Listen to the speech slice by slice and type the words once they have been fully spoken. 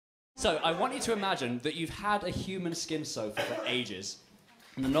So, I want you to imagine that you've had a human skin sofa for ages,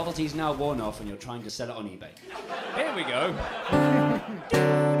 and the novelty's now worn off and you're trying to sell it on eBay. Here we go.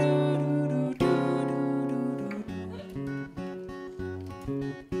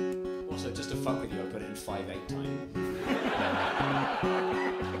 Also, just to fuck with you, I put it in 5/8 time.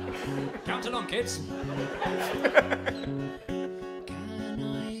 Count along, kids. Can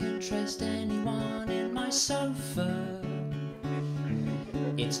I interest anyone in my sofa?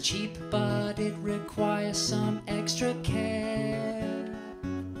 It's cheap, but it requires some extra care.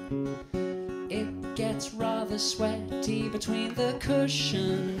 It gets rather sweaty between the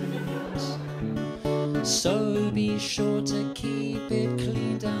cushions, so be sure to keep it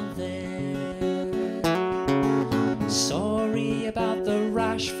clean down there. Sorry about the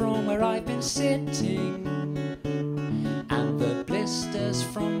rash from where I've been sitting, and the blisters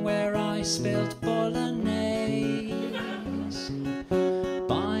from where I spilled bolognese.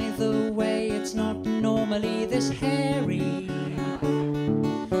 By the way, it's not normally this hairy.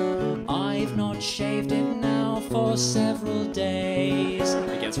 I've not shaved it now for several days.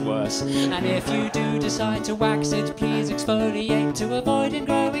 It gets worse. And if you do decide to wax it, please exfoliate to avoid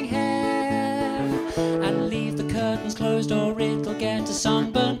ingrowing hair. And leave the curtains closed or it'll get a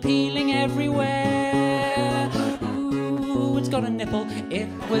sunburn peeling everywhere. Ooh, it's got a nipple. It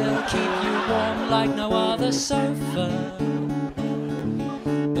will keep you warm like no other sofa.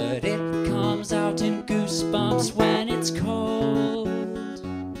 But it comes out in goosebumps when it's cold.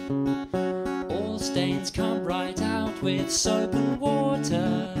 All stains come right out with soap and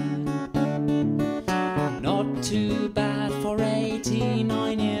water. Not too bad for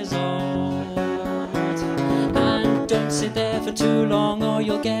 89 years old. And don't sit there for too long or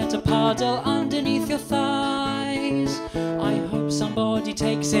you'll get a puddle underneath your thighs. I hope somebody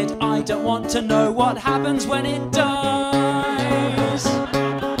takes it. I don't want to know what happens when it dies.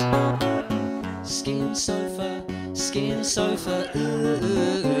 Skin sofa, skin sofa,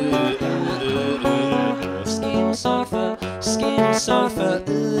 skin sofa, skin sofa,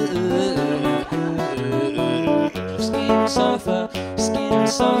 skin sofa, skin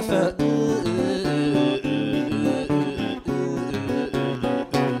sofa.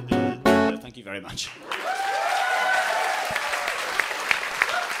 Thank you very much.